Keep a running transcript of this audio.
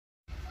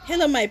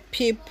Hello my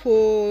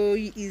people,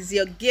 is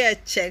your gear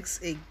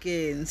checks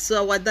again.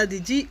 So our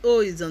daddy GO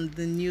is on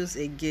the news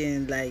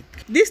again.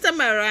 Like this time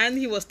around,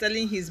 he was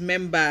telling his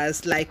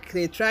members like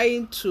they're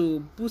trying to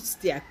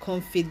boost their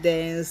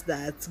confidence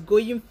that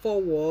going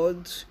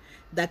forward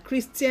that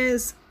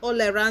Christians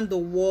all around the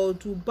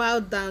world will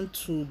bow down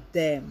to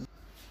them,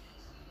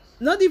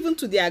 not even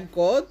to their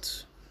God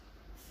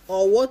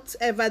or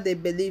whatever they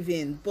believe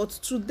in, but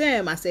to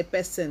them as a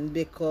person,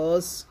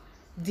 because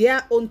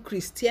their own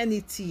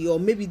Christianity or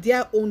maybe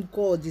their own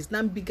God is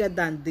not bigger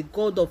than the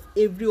God of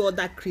every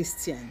other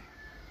Christian.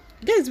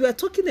 Guys, we are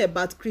talking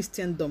about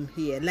Christendom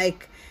here.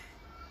 Like,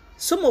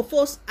 some of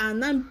us are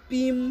not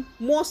being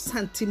more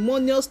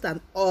sanctimonious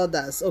than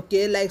others,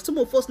 okay? Like, some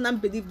of us now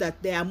believe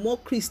that there are more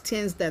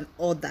Christians than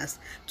others,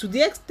 to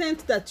the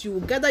extent that you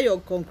will gather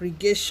your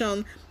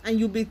congregation and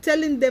you'll be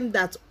telling them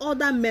that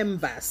other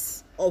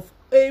members of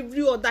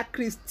every other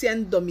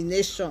Christian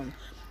domination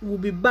will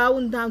be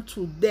bowing down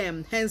to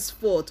them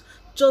henceforth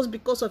just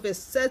because of a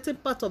certain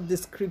part of the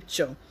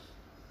scripture.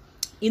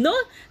 You know,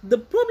 the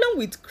problem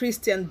with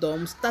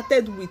Christendom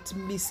started with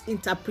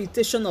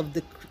misinterpretation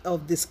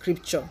of the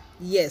scripture.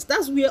 Yes,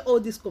 that's where all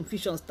this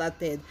confusion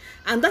started,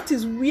 and that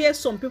is where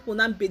some people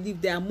now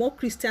believe they are more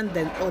Christian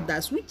than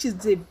others, which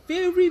is a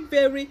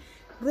very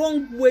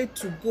wrong way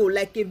to go.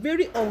 Like a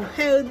very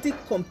unhealthy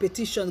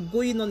competition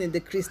going on in the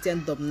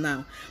Christendom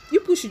now.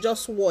 People should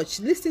just watch,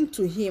 listen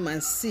to him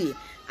and see,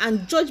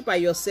 and judge by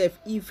yourself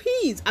if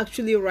he is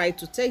actually right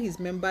to tell his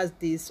members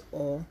this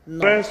or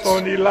not. Friends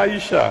on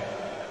Elisha,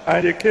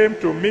 and they came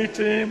to meet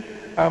him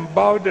and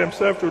bowed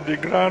themselves to the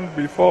ground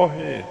before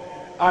him.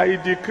 I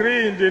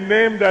decree in the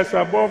name that's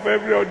above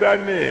every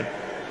other name,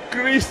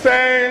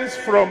 Christians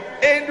from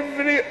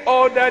every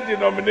other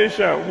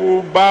denomination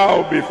will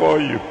bow before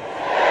you.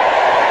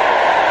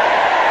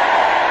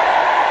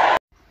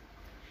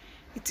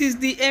 It is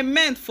the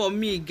amen for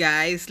me,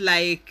 guys.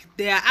 Like,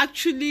 they are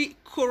actually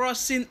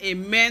chorusing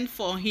amen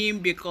for him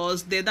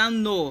because they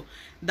don't know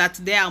that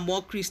there are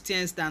more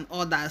Christians than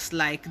others.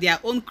 Like, their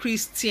own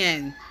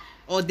Christian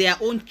or their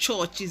own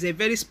church is a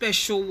very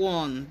special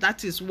one.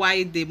 That is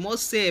why they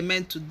must say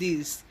amen to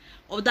this.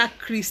 Other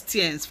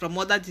Christians from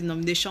other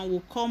denominations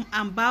will come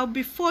and bow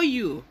before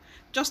you.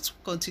 Just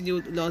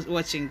continue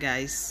watching,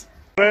 guys.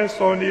 Friends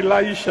on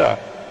Elisha,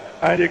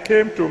 and they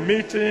came to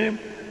meet him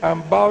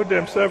and bowed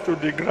themselves to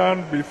the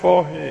ground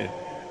before him.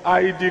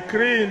 I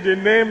decree in the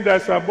name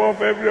that's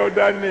above every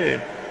other name,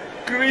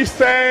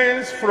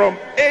 Christians from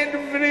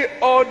every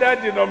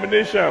other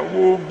denomination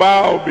will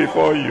bow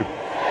before you.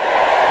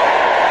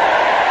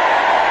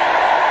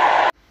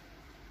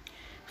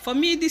 For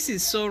me, this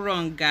is so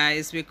wrong,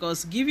 guys,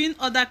 because giving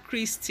other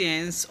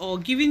Christians or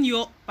giving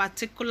your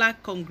particular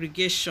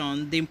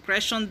congregation the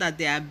impression that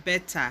they are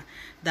better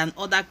than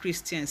other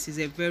Christians is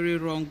a very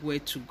wrong way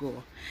to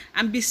go.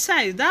 And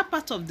besides, that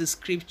part of the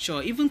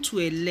scripture, even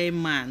to a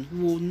layman,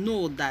 will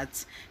know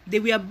that they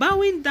were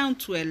bowing down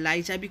to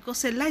Elijah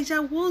because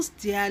Elijah was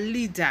their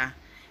leader.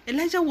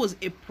 Elijah was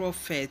a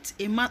prophet,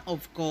 a man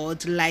of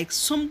God, like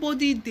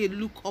somebody they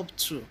look up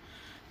to.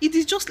 It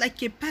is just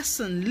like a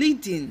person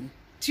leading.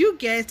 Do you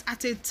get?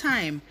 At a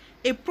time,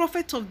 a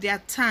prophet of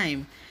their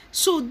time.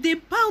 So they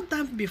bowed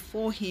down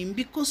before him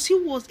because he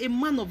was a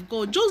man of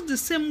God. Just the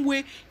same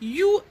way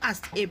you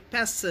as a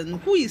person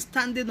who is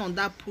standing on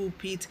that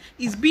pulpit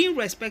is being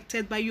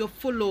respected by your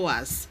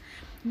followers.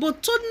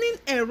 But turning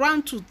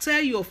around to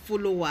tell your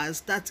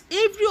followers that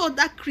every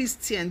other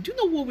Christian, do you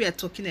know what we are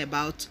talking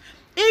about?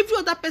 Every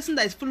other person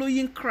that is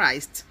following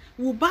Christ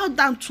will bow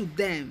down to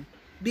them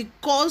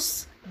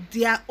because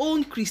their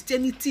own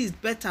Christianity is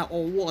better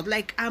or what?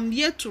 Like, I'm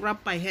here to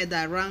wrap my head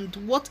around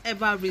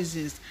whatever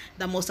reasons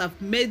that must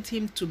have made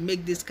him to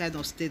make this kind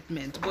of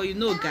statement. But you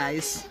know,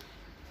 guys,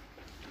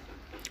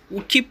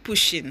 we'll keep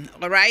pushing,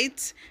 all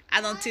right?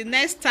 And until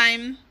next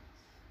time,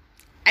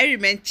 I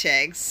remain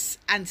Checks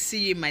and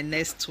see you in my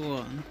next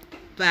one.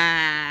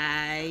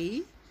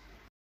 Bye.